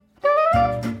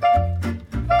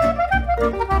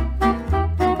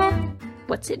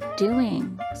What's it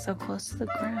doing so close to the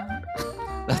ground?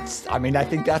 I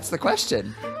think that's the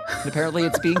question. And apparently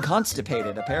it's being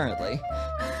constipated, apparently.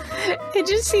 It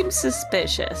just seems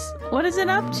suspicious. What is it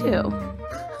up to?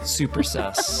 Super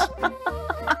sus.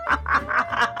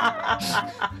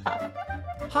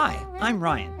 Hi, I'm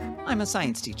Ryan. I'm a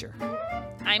science teacher.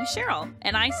 I'm Cheryl,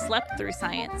 and I slept through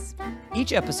science.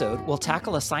 Each episode will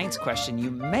tackle a science question you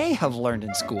may have learned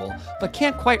in school, but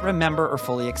can't quite remember or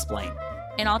fully explain.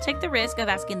 And I'll take the risk of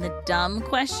asking the dumb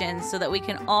questions so that we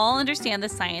can all understand the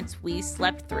science we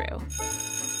slept through.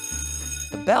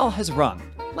 The bell has rung.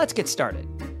 Let's get started.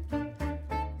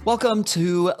 Welcome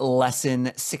to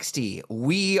Lesson 60.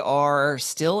 We are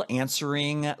still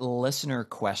answering listener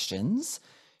questions.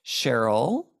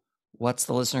 Cheryl, what's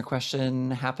the listener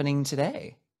question happening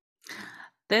today?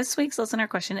 This week's listener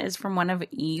question is from one of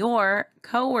your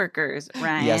coworkers,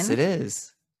 Ryan. Yes, it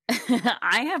is.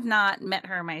 I have not met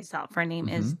her myself. Her name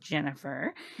is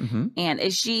Jennifer. And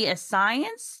is she a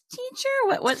science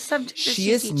teacher? What subject is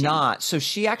she is teaching? Not. So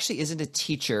she actually isn't a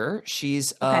teacher.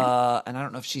 She's, and I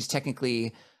don't know if she's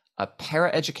technically a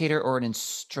paraeducator or an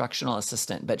instructional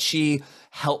assistant, but she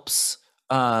helps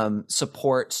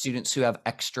support students who have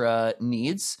extra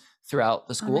needs throughout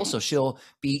the school. So she'll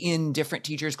be in different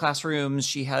teachers' classrooms.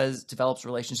 She develops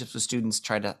relationships with students,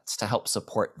 try to help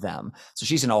support them. So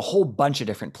she's in a whole bunch of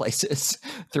different places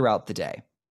throughout the day.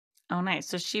 Oh, nice.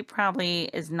 So she probably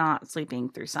is not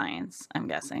sleeping through science, I'm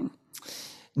guessing.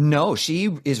 No,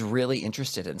 she is really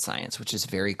interested in science, which is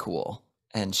very cool.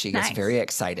 And she gets very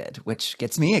excited, which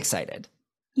gets me excited.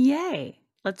 Yay.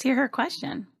 Let's hear her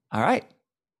question. All right.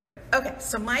 Okay,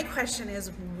 so my question is,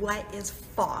 what is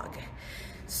fog?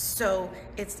 So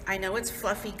I know it's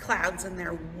fluffy clouds and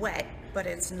they're wet, but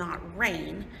it's not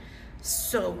rain.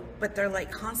 But they're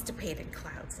like constipated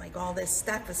clouds, like all this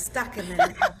stuff is stuck and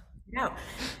then out.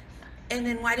 And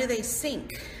then why do they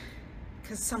sink?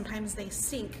 Because sometimes they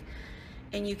sink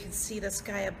and you can see the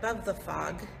sky above the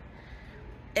fog.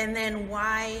 And then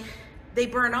why they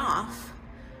burn off,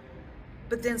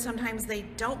 but then sometimes they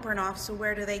don't burn off, so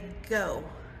where do they go?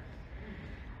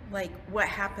 Like, what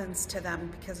happens to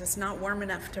them because it's not warm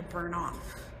enough to burn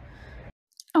off?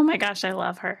 Oh my gosh, I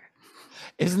love her.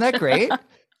 Isn't that great?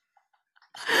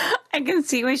 I can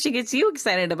see why she gets you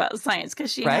excited about science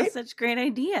because she has such great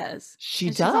ideas. She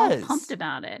does. She's all pumped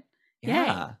about it.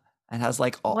 Yeah. Yay. And has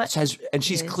like all, and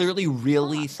she's clearly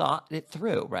really thought it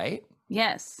through, right?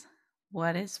 Yes.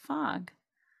 What is fog?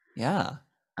 Yeah.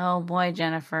 Oh boy,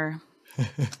 Jennifer.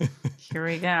 Here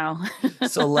we go.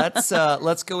 So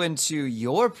let's go into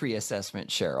your pre-assessment,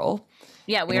 Cheryl.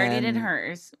 Yeah, we already did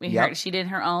hers. We heard she did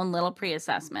her own little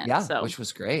pre-assessment. Yeah, which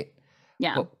was great.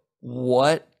 Yeah. But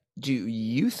what do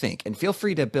you think? And feel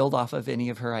free to build off of any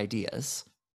of her ideas.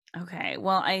 Okay.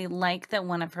 Well, I like that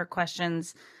one of her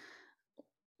questions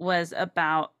was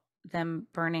about them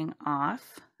burning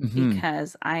off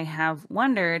because I have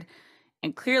wondered,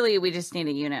 and clearly we just need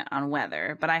a unit on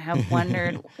weather, but I have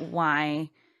wondered why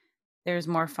there's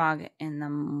more fog in the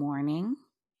morning.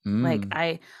 Like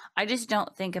I just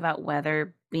don't think about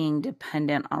weather being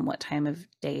dependent on what time of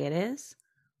day it is,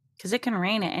 because it can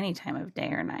rain at any time of day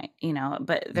or night,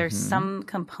 but there's some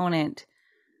component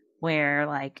where,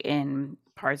 like in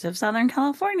parts of Southern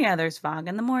California, there's fog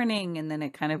in the morning and then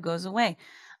it kind of goes away.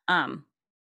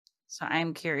 So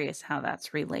I'm curious how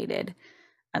that's related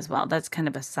as well. That's kind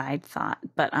of a side thought,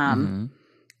 but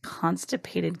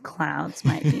constipated clouds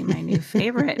might be my new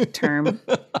favorite term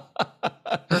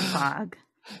for fog.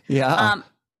 Yeah.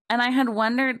 And I had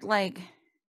wondered, like,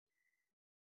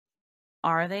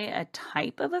 are they a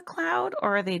type of a cloud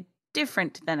or are they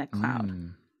different than a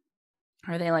cloud?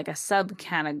 Are they like a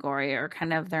subcategory or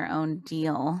kind of their own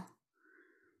deal?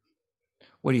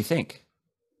 What do you think?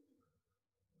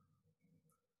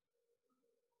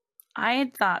 I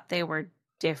had thought they were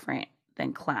different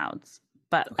than clouds,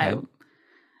 but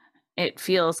it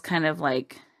feels kind of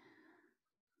like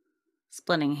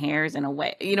splitting hairs in a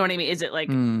way. You know what I mean? Is it like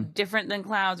different than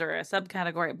clouds or a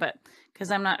subcategory? But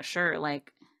because I'm not sure,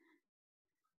 like,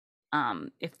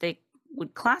 if they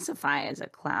would classify as a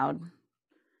cloud,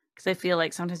 because I feel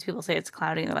like sometimes people say it's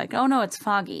cloudy and they're like, oh no, it's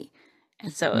foggy.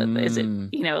 And so is it,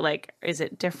 like, is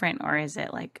it different or is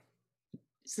it like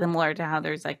similar to how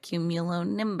there's like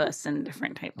cumulonimbus and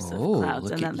different types of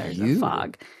clouds, and then there's a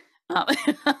fog.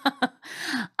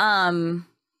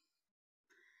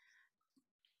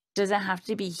 Does it have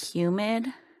to be humid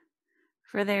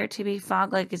for there to be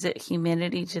fog? Like, is it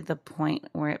humidity to the point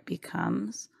where it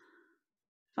becomes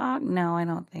fog? No, I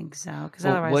don't think so. Because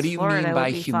otherwise, what do you Florida mean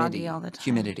by would be foggy all the time.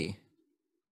 humidity?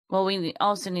 Well, we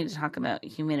also need to talk about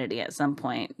humidity at some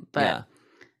point, but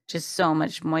just so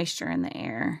much moisture in the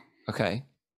air. Okay.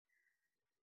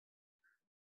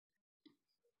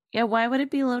 Yeah, why would it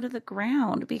be low to the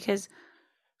ground? Because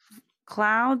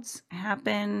clouds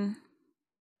happen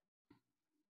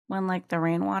when like the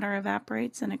rainwater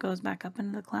evaporates and it goes back up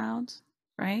into the clouds,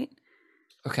 right?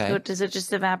 Okay. So does it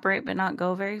just evaporate but not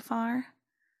go very far?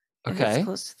 If Okay. it's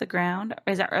close to the ground?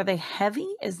 Are they heavy?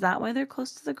 Is that why they're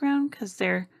close to the ground? Because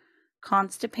they're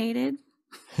constipated?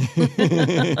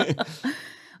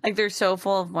 Like they're so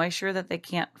full of moisture that they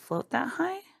can't float that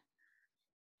high?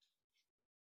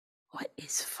 What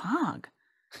is fog?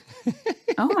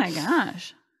 Oh my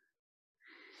gosh.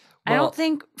 I Well- don't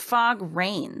think fog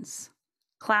rains.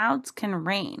 Clouds can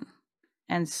rain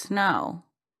and snow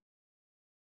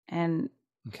and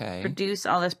Okay. produce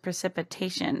all this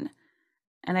precipitation.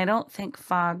 And I don't think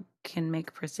fog can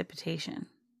make precipitation.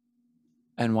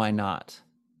 And why not?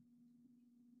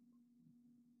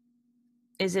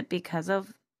 Is it because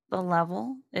of the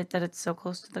level that it's so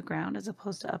close to the ground as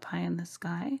opposed to up high in the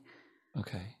sky?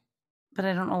 Okay. But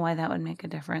I don't know why that would make a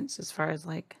difference as far as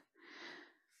like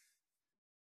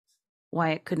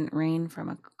why it couldn't rain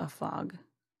from a fog.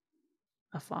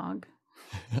 A fog.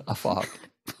 A fog.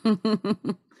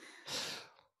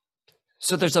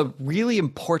 So there's a really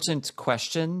important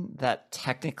question that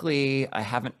technically I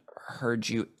haven't heard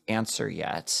you answer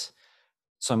yet.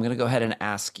 So I'm going to go ahead and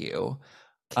ask you.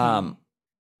 Okay.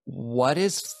 What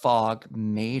is fog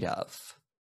made of?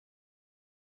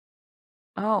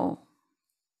 Oh.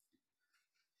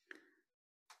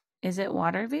 Is it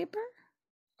water vapor?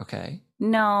 Okay.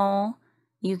 No,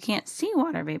 you can't see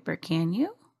water vapor, can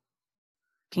you?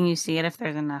 Can you see it if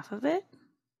there's enough of it?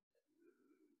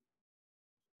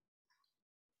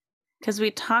 Because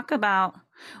we talk about,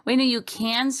 we know you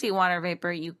can see water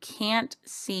vapor. You can't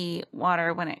see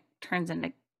water when it turns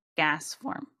into gas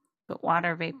form. But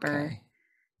water vapor Okay.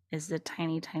 is the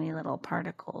tiny, tiny little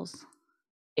particles.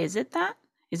 Is it that?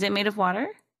 Is it made of water?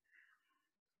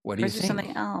 What do Or you is there think?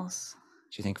 something else?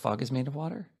 Do you think fog is made of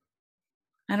water?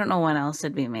 I don't know what else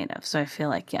it'd be made of. So I feel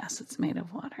like, yes, it's made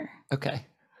of water. Okay.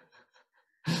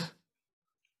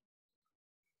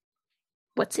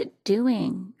 What's it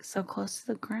doing so close to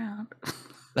the ground?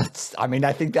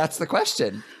 I think that's the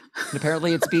question. And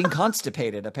apparently it's being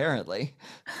constipated, apparently.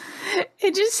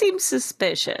 It just seems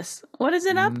suspicious. What is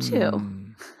it up to?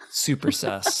 Super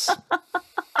sus.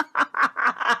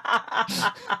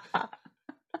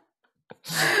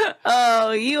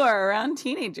 Oh, you are around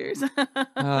teenagers.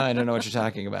 I don't know what you're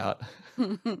talking about.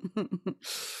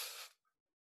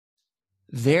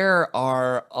 There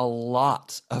are a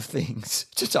lot of things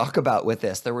to talk about with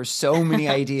this. There were so many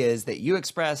ideas that you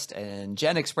expressed and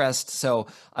Jen expressed. So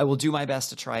I will do my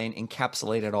best to try and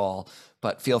encapsulate it all,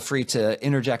 but feel free to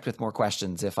interject with more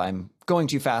questions if I'm going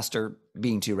too fast or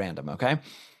being too random. Okay.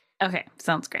 Okay,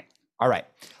 sounds great. All right.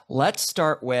 Let's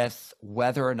start with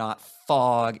whether or not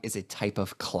fog is a type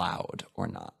of cloud or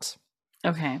not.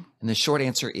 Okay. And the short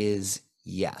answer is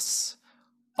yes.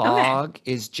 Fog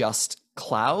is just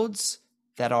clouds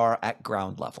that are at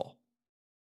ground level.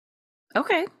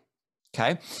 Okay.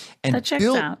 Okay. And That checks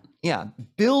out. Yeah.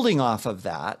 Building off of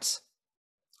that,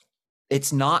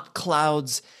 it's not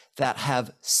clouds that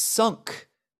have sunk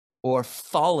or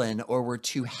fallen or were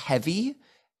too heavy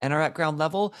and are at ground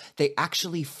level. They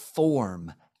actually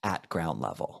form at ground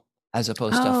level as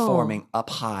opposed to forming up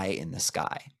high in the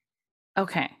sky.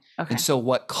 Okay. Okay. And so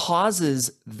what causes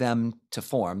them to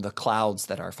form, the clouds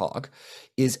that are fog,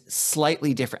 is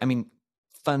slightly different. I mean,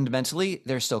 fundamentally,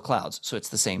 they're still clouds, so it's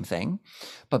the same thing.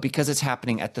 But because it's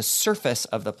happening at the surface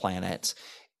of the planet,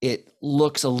 it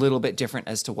looks a little bit different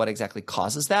as to what exactly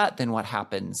causes that than what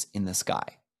happens in the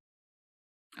sky.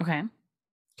 Okay.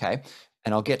 Okay.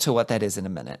 And I'll get to what that is in a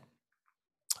minute.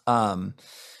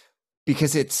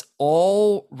 Because it's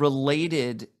all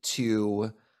related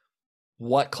to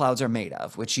what clouds are made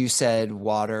of, which you said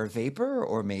water vapor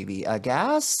or maybe a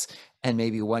gas, and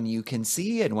maybe one you can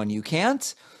see and one you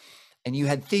can't. And you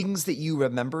had things that you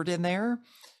remembered in there.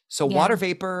 So water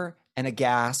vapor and a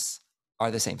gas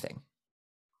are the same thing.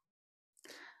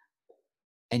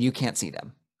 And you can't see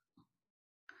them.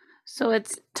 So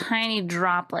it's tiny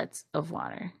droplets of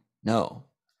water. No,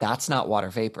 that's not water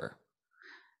vapor.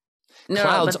 No,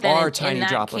 Clouds but then are in tiny that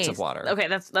droplets case, of water. Okay,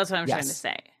 that's what I'm trying to Yes.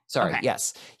 say. Sorry, Okay.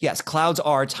 yes. Yes, clouds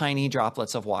are tiny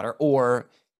droplets of water, or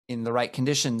in the right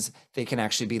conditions, they can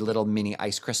actually be little mini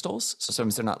ice crystals. So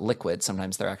sometimes they're not liquid,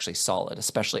 sometimes they're actually solid,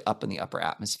 especially up in the upper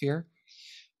atmosphere.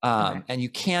 And you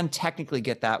can technically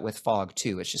get that with fog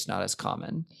too. It's just not as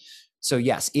common. So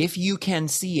yes, if you can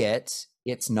see it,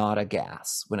 it's not a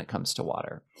gas when it comes to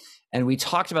water. And we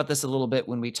talked about this a little bit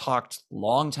when we talked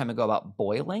long time ago about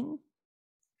boiling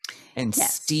and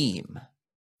Yes. steam,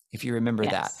 if you remember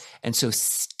that. Yes. And so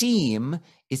steam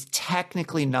is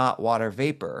technically not water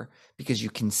vapor because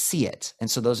you can see it. And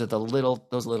so those are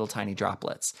those little tiny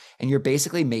droplets. And you're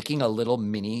basically making a little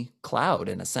mini cloud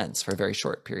in a sense for a very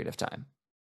short period of time.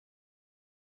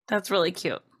 That's really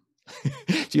cute.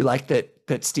 Do you like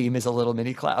that steam is a little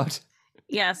mini cloud?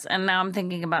 Yes, and now I'm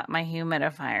thinking about my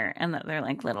humidifier and that they're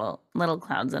like little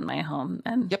clouds in my home.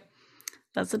 And yep,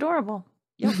 that's adorable.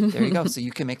 Yep, there you go. So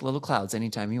you can make little clouds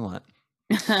anytime you want.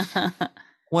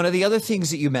 One of the other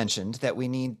things that you mentioned that we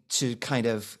need to kind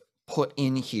of put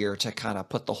in here to kind of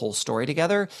put the whole story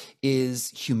together is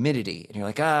humidity. And you're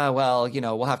like, well,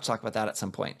 we'll have to talk about that at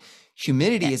some point.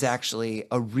 Humidity is actually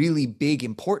a really big,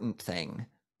 important thing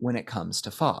when it comes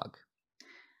to fog.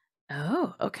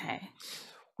 Oh, okay.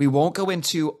 We won't go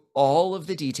into all of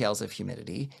the details of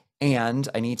humidity. And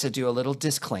I need to do a little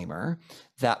disclaimer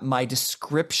that my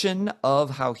description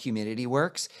of how humidity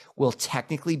works will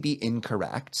technically be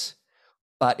incorrect,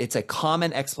 but it's a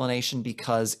common explanation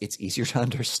because it's easier to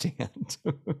understand.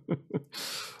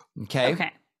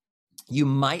 Okay. You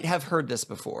might have heard this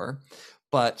before,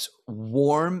 but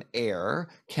warm air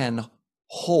can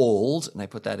hold, and I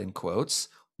put that in quotes,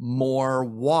 more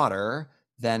water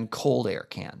than cold air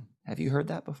can. Have you heard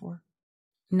that before?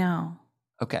 No.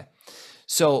 Okay.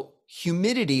 So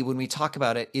humidity, when we talk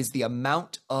about it, is the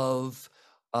amount of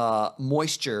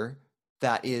moisture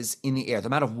that is in the air, the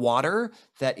amount of water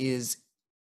that is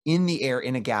in the air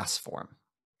in a gas form.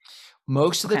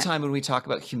 Most of the time when we talk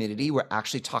about humidity, we're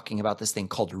actually talking about this thing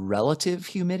called relative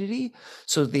humidity.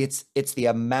 So it's the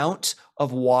amount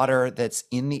of water that's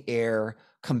in the air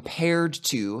compared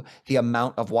to the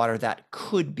amount of water that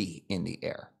could be in the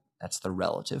air. That's the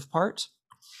relative part.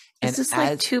 Is this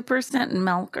like 2%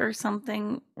 milk or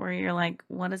something where you're like,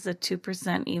 what is a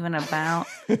 2% even about?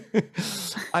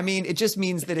 I mean, it just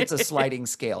means that it's a sliding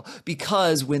scale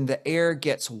because when the air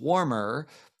gets warmer,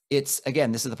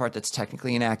 again, this is the part that's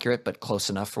technically inaccurate, but close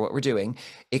enough for what we're doing.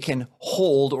 It can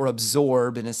hold or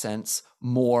absorb, in a sense,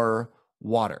 more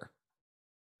water.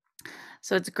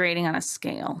 So it's grading on a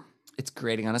scale. It's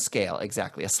grading on a scale,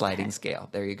 exactly, a sliding scale.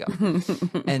 There you go.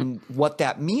 And what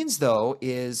that means, though,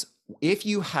 is if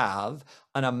you have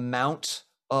an amount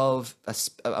of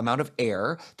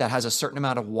air that has a certain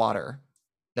amount of water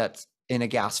that's in a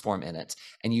gas form in it,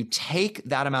 and you take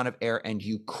that amount of air and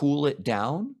you cool it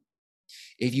down,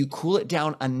 if you cool it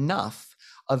down enough,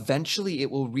 eventually it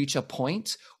will reach a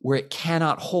point where it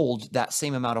cannot hold that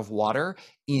same amount of water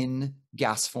in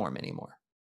gas form anymore.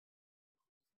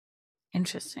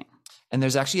 Interesting. And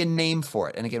there's actually a name for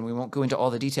it. And again, we won't go into all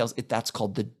the details. That's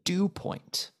called the dew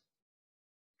point.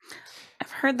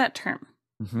 I've heard that term.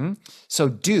 Mm-hmm. So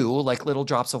dew, like little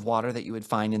drops of water that you would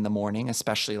find in the morning,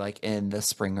 especially like in the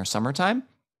spring or summertime,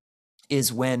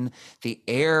 is when the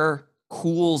air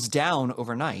cools down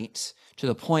overnight to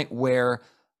the point where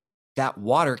that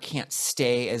water can't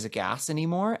stay as a gas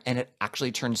anymore, and it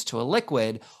actually turns to a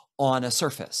liquid on a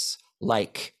surface,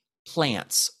 like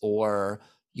plants or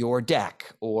your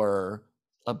deck or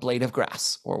a blade of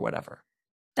grass or whatever.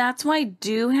 That's why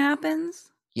dew happens?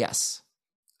 Yes.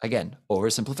 Again,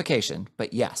 oversimplification,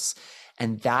 but yes.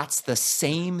 And that's the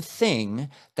same thing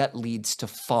that leads to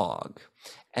fog.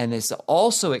 And this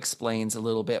also explains a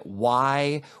little bit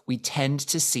why we tend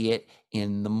to see it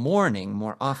in the morning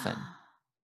more often.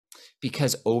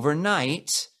 Because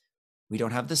overnight, we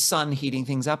don't have the sun heating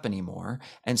things up anymore.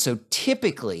 And so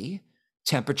typically,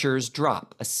 temperatures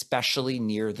drop, especially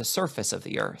near the surface of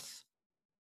the earth.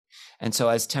 And so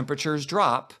as temperatures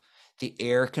drop, the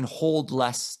air can hold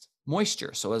less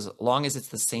moisture. So as long as it's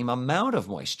the same amount of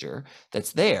moisture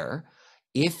that's there,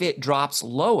 if it drops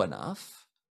low enough,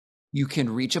 you can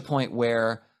reach a point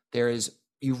where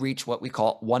you reach what we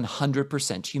call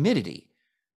 100% humidity,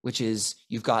 which is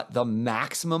you've got the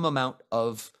maximum amount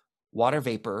of water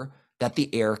vapor that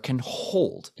the air can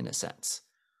hold, in a sense.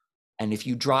 And if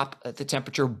you drop the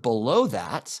temperature below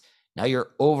that, now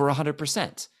you're over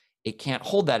 100%. It can't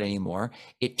hold that anymore.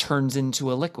 It turns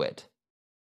into a liquid.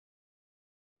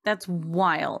 That's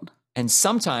wild. And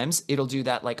sometimes it'll do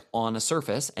that like on a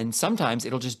surface, and sometimes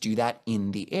it'll just do that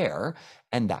in the air,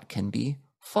 and that can be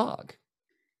fog.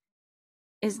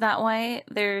 Is that why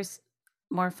there's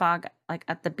more fog like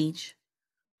at the beach?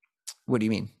 What do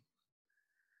you mean?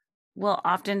 Well,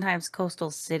 oftentimes coastal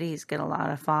cities get a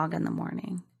lot of fog in the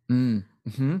morning.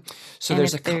 Mm-hmm. So and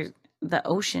there's the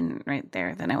ocean right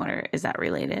there. Then I wonder, is that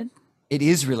related? It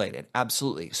is related,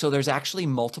 absolutely. So there's actually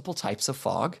multiple types of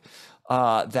fog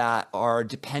that are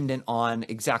dependent on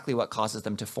exactly what causes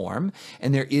them to form.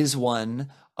 And there is one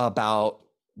about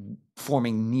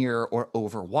forming near or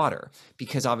over water,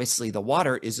 because obviously the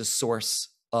water is a source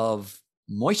of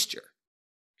moisture,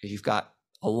 because you've got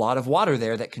a lot of water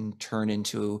there that can turn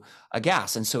into a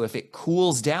gas. And so if it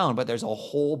cools down, but there's a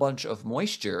whole bunch of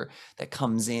moisture that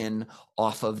comes in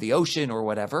off of the ocean or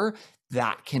whatever,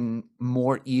 that can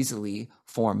more easily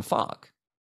form fog.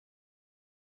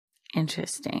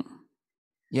 Interesting.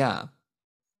 Yeah.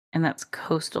 And that's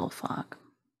coastal fog.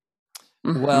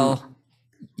 Well,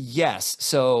 yes.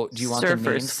 So do you want the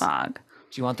names? Fog.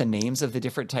 Do you want the names of the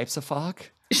different types of fog?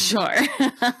 Sure.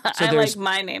 So I like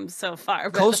my name so far.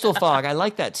 But coastal fog, I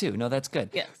like that too. No, that's good.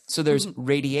 Yes. So there's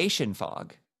radiation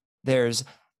fog. There's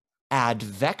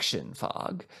advection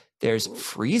fog. There's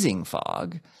freezing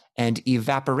fog and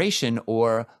evaporation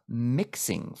or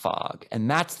mixing fog. And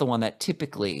that's the one that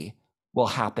typically will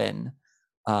happen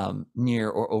near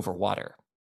or over water.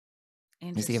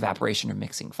 Is the evaporation or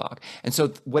mixing fog. And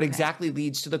so what exactly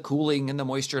leads to the cooling and the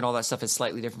moisture and all that stuff is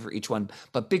slightly different for each one,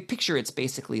 but big picture, it's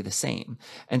basically the same.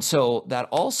 And so that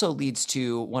also leads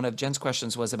to one of Jen's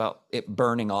questions was about it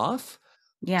burning off.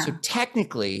 Yeah. So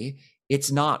technically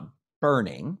it's not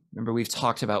burning. Remember, we've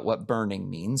talked about what burning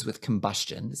means with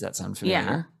combustion. Does that sound familiar?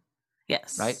 Yeah.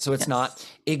 Yes. Right. So it's not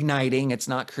igniting. It's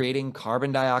not creating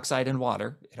carbon dioxide and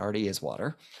water. It already is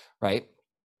water, right?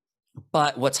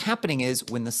 But what's happening is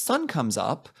when the sun comes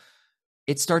up,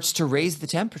 it starts to raise the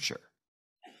temperature.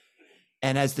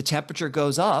 And as the temperature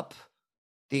goes up,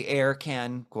 the air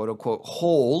can, quote unquote,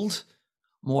 hold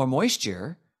more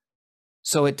moisture.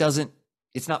 So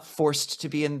it's not forced to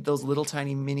be in those little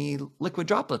tiny mini liquid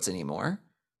droplets anymore.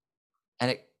 And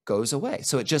it goes away.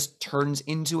 So it just turns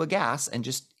into a gas and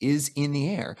just is in the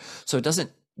air. So it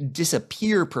doesn't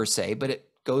disappear per se, but it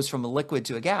goes from a liquid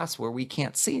to a gas where we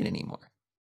can't see it anymore.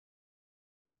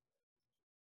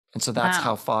 And so that's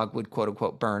how fog would, quote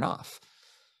unquote, burn off.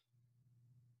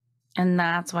 And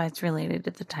that's why it's related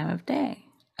to the time of day.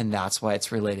 And that's why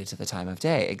it's related to the time of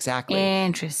day. Exactly.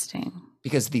 Interesting.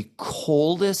 Because the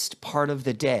coldest part of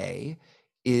the day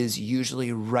is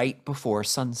usually right before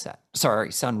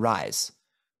sunrise.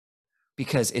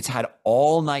 Because it's had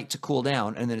all night to cool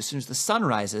down. And then as soon as the sun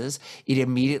rises, it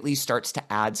immediately starts to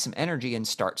add some energy and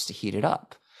starts to heat it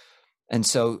up. And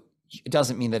so it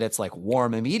doesn't mean that it's like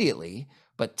warm immediately,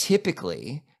 but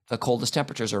typically the coldest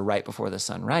temperatures are right before the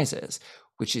sun rises,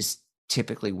 which is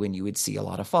typically when you would see a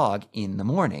lot of fog in the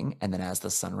morning. And then as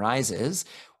the sun rises,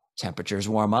 temperatures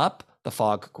warm up, the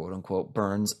fog, quote unquote,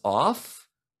 burns off,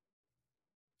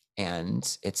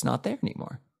 and it's not there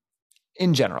anymore.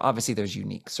 In general, obviously there's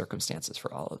unique circumstances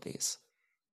for all of these.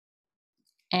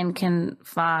 And can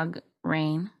fog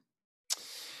rain?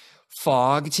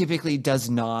 Fog typically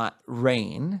does not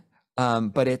rain.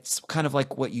 But it's kind of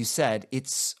like what you said,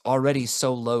 it's already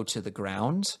so low to the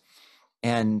ground.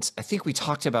 And I think we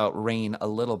talked about rain a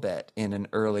little bit in an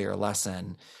earlier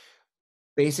lesson.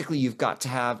 Basically, you've got to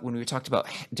have, when we talked about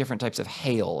different types of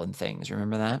hail and things,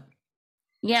 remember that?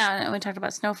 Yeah, and we talked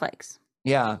about snowflakes.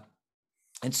 Yeah.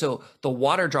 And so the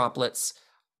water droplets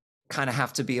kind of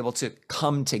have to be able to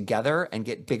come together and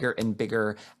get bigger and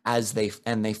bigger as they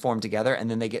form together.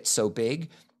 And then they get so big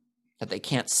that they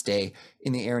can't stay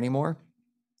in the air anymore,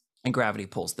 and gravity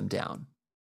pulls them down.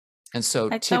 And so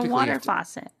like typically the water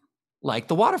faucet. Like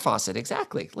the water faucet,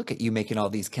 exactly. Look at you making all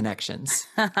these connections.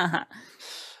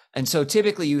 And so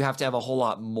typically you have to have a whole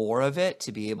lot more of it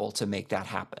to be able to make that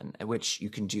happen, which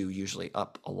you can do usually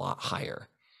up a lot higher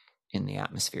in the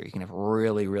atmosphere. You can have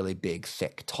really, really big,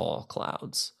 thick, tall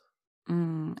clouds.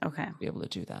 Okay. Be able to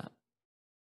do that.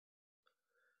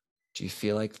 Do you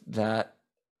feel like that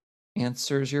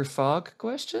answers your fog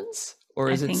questions?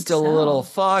 Or is it still a little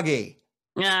foggy?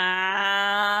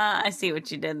 I see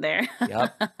what you did there.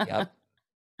 Yep.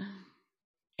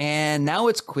 And now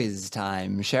it's quiz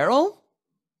time, Cheryl.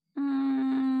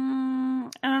 I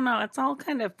don't know. It's all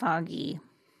kind of foggy.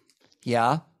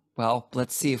 Yeah. Well,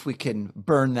 let's see if we can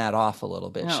burn that off a little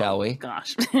bit, shall we?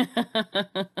 Gosh.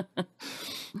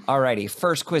 Alrighty.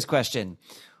 First quiz question.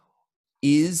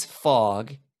 Is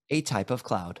fog a type of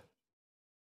cloud?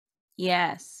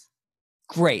 Yes.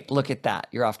 Great. Look at that.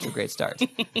 You're off to a great start.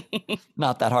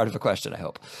 Not that hard of a question, I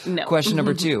hope. No. Question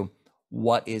number 2.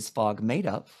 What is fog made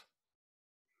of?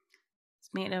 It's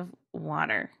made of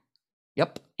water.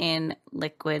 Yep. In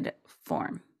liquid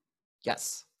form.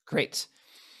 Yes. Great.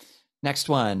 Next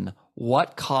one.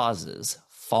 What causes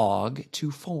fog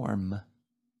to form?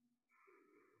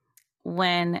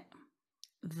 When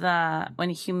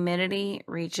humidity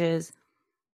reaches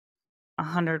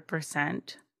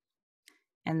 100%,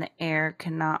 and the air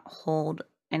cannot hold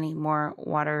any more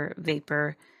water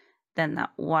vapor, then that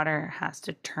water has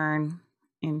to turn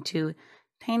into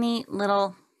tiny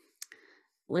little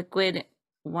liquid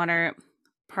water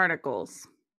particles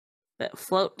that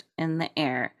float in the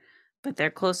air but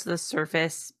they're close to the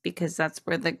surface because that's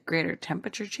where the greater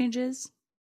temperature changes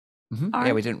are.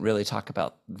 Yeah, we didn't really talk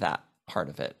about that part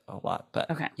of it a lot, but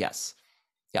Okay. yes.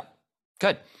 Yeah,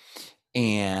 good.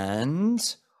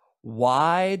 And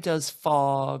why does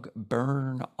fog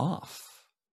burn off?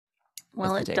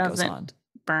 Well, as the it day goes on? doesn't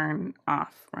burn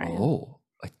off, right? Oh,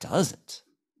 it doesn't.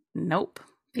 Nope.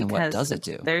 And Because what does it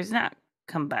do? there's not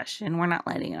combustion. We're not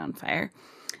lighting it on fire.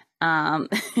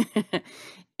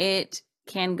 It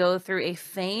can go through a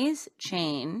phase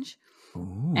change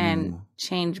and Ooh.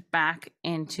 change back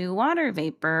into water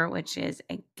vapor, which is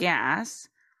a gas.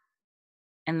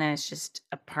 And then it's just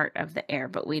a part of the air,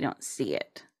 but we don't see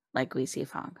it like we see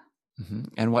fog.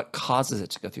 And what causes it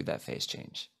to go through that phase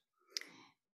change?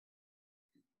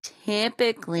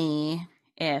 Typically,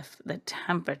 if the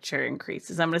temperature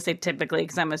increases, I'm going to say typically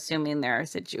because I'm assuming there are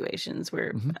situations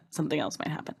where something else might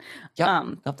happen.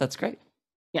 Yep. Nope, that's great.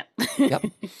 Yeah. Yep.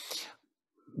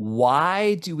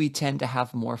 Why do we tend to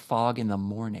have more fog in the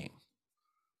morning?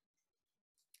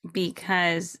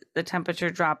 Because the temperature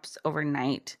drops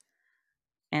overnight.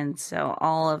 And so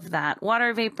all of that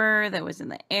water vapor that was in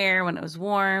the air when it was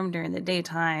warm during the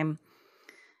daytime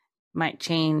might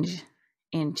change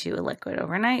into a liquid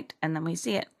overnight, and then we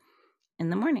see it in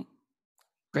the morning.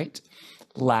 Great.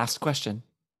 Last question.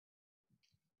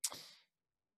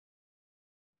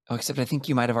 Oh, except I think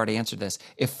you might have already answered this.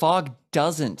 If fog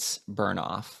doesn't burn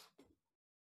off,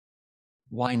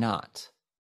 why not?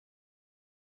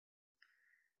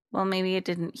 Well, maybe it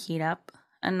didn't heat up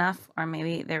enough, or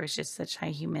maybe there was just such high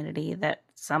humidity that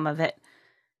some of it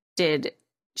did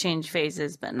change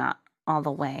phases, but not all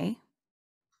the way.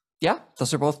 Yeah,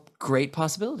 those are both great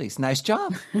possibilities. Nice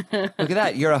job. Look at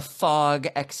that. You're a fog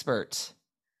expert.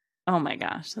 Oh my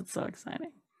gosh, that's so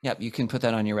exciting. Yep, you can put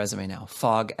that on your resume now.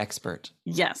 Fog expert.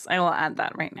 Yes, I will add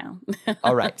that right now.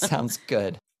 All right, sounds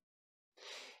good.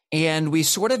 And we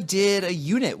sort of did a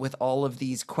unit with all of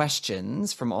these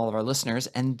questions from all of our listeners,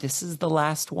 and this is the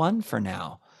last one for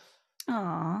now.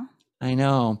 Aw. I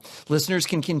know. Listeners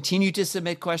can continue to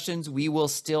submit questions. We will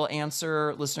still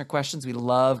answer listener questions. We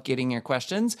love getting your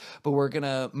questions, but we're going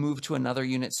to move to another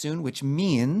unit soon, which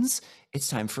means it's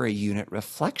time for a unit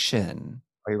reflection.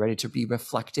 Are you ready to be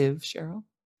reflective, Cheryl?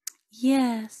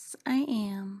 Yes, I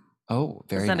am. Oh,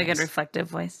 very Is that nice. a good reflective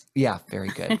voice? Yeah, very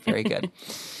good. Very good.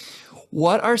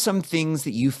 What are some things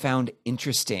that you found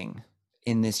interesting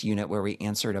in this unit where we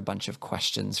answered a bunch of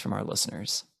questions from our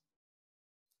listeners?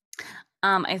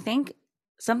 I think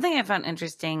something I found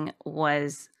interesting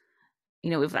was,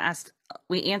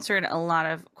 we answered a lot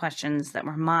of questions that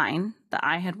were mine that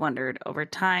I had wondered over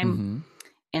time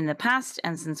in the past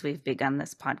and since we've begun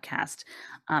this podcast.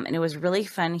 And it was really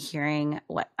fun hearing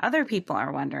what other people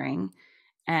are wondering.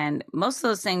 And most of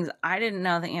those things I didn't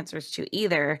know the answers to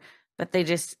either, but they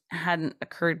just hadn't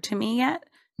occurred to me yet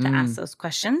to ask those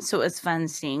questions. So it was fun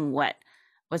seeing what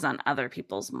was on other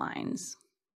people's minds.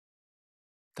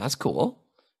 That's cool.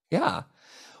 Yeah.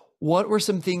 What were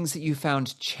some things that you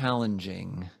found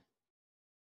challenging?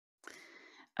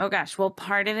 Oh gosh. Well,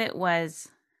 part of it was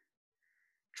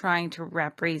trying to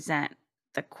represent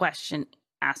the question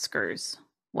askers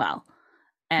well.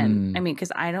 And I mean,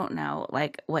 because I don't know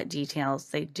like what details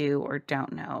they do or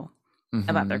don't know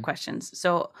about their questions.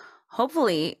 So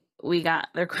hopefully we got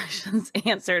their questions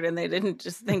answered and they didn't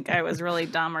just think I was really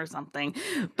dumb or something.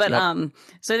 But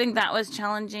so I think that was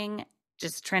challenging,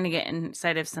 just trying to get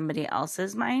inside of somebody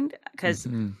else's mind. Because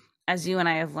as you and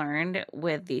I have learned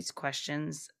with these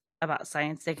questions about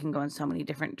science, they can go in so many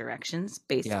different directions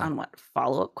based on what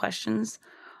follow-up questions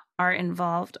are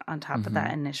involved on top of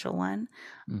that initial one.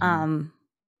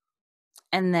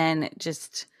 And then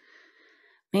just,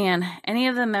 man, any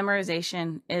of the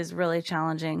memorization is really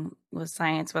challenging with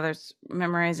science, whether it's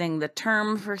memorizing the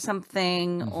term for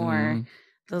something or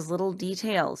those little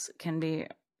details can be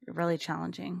really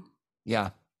challenging. Yeah,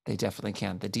 they definitely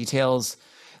can. The details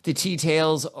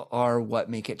are what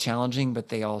make it challenging, but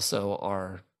they also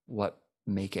are what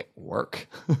make it work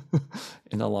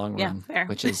in the long run, fair.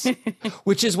 which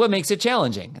is what makes it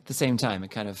challenging at the same time.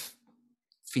 It kind of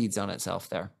feeds on itself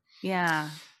there. Yeah.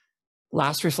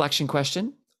 Last reflection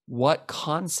question. What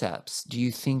concepts do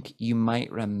you think you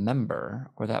might remember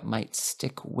or that might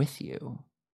stick with you?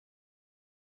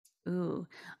 Ooh.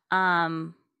 I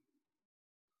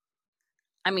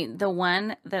mean, the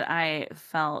one that I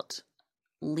felt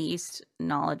least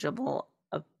knowledgeable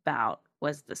about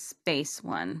was the space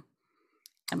one.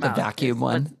 The vacuum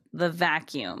one? The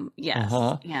vacuum, yes.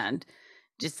 And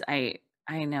just I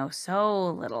know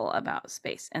so little about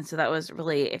space. And so that was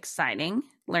really exciting,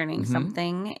 learning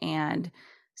something and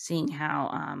seeing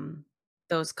how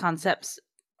those concepts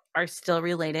are still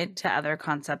related to other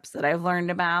concepts that I've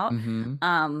learned about.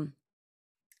 Mm-hmm.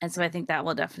 And so I think that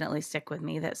will definitely stick with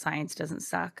me, that science doesn't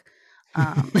suck.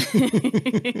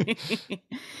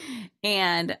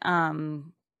 And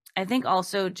I think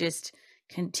also just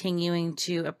continuing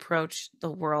to approach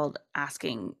the world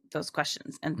asking those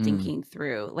questions and thinking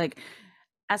through, like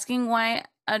asking why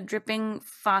a dripping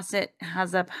faucet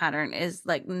has a pattern is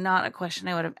like not a question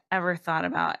I would have ever thought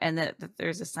about, and that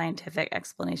there's a scientific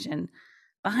explanation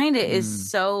behind it is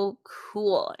so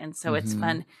cool. And so it's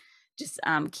fun just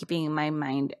keeping my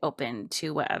mind open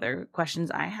to what other questions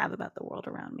I have about the world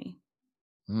around me.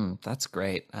 That's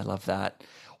great. I love that.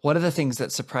 One of the things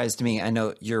that surprised me, I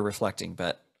know you're reflecting,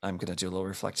 but I'm going to do a little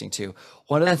reflecting too.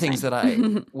 One of the things that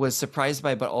I was surprised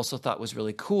by, but also thought was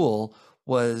really cool,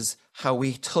 was how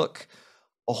we took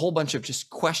a whole bunch of just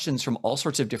questions from all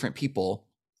sorts of different people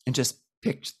and just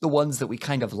picked the ones that we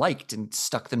kind of liked and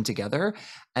stuck them together.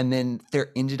 And then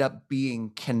there ended up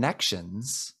being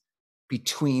connections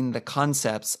between the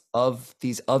concepts of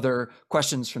these other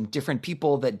questions from different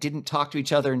people that didn't talk to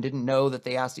each other and didn't know that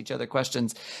they asked each other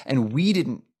questions. And we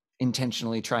didn't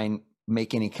intentionally try and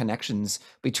make any connections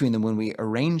between them when we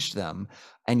arranged them.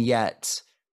 And yet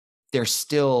they're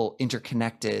still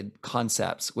interconnected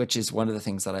concepts, which is one of the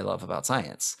things that I love about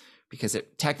science, because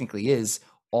it technically is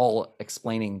all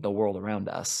explaining the world around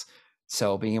us.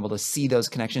 So being able to see those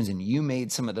connections, and you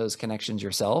made some of those connections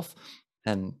yourself.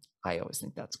 And I always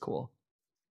think that's cool.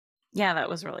 Yeah, that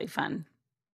was really fun.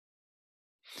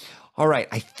 All right.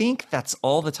 I think that's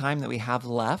all the time that we have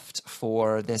left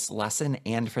for this lesson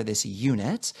and for this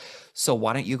unit. So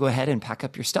why don't you go ahead and pack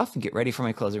up your stuff and get ready for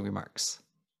my closing remarks.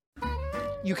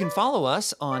 You can follow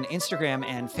us on Instagram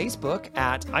and Facebook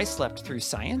at I Slept Through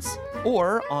Science,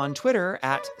 or on Twitter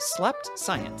at Slept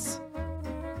Science.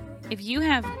 If you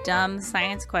have dumb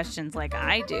science questions like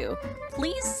I do,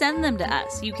 please send them to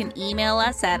us. You can email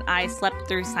us at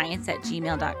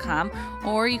isleptthroughscience@gmail.com,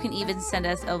 or you can even send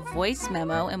us a voice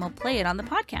memo and we'll play it on the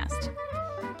podcast.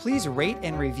 Please rate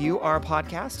and review our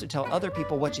podcast to tell other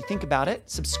people what you think about it,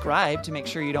 subscribe to make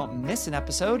sure you don't miss an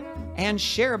episode, and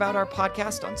share about our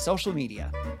podcast on social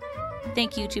media.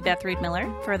 Thank you to Beth Reed Miller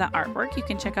for the artwork. You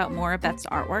can check out more of Beth's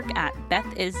artwork at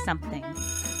Beth Is Something.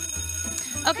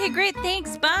 Okay, great.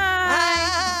 Thanks.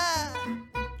 Bye.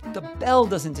 The bell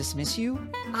doesn't dismiss you.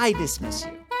 I dismiss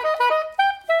you.